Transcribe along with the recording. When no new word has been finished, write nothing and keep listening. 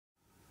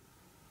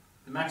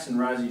The Max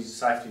Rosie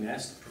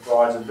Safetynest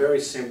provides a very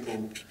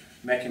simple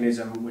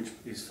mechanism which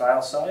is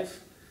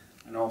fail-safe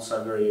and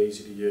also very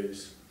easy to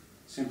use.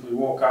 Simply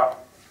walk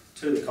up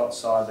to the cot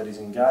side that is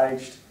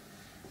engaged,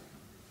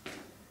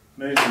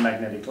 move the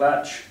magnetic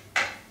latch,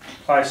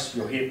 place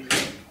your hip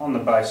on the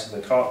base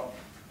of the cot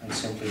and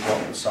simply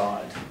drop the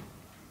side.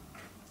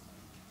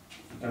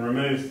 You can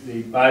remove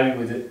the baby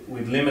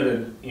with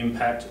limited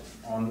impact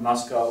on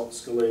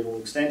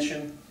musculoskeletal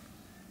extension.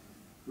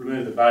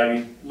 Remove the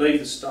baby, leave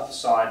the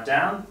side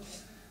down.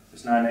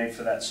 There's no need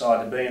for that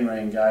side to be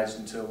re-engaged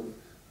until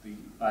the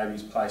baby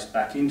is placed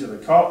back into the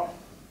cot,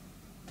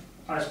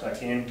 placed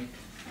back in,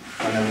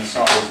 and then the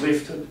side is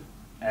lifted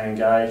and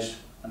engaged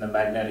and the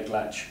magnetic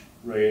latch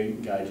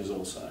re-engages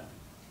also.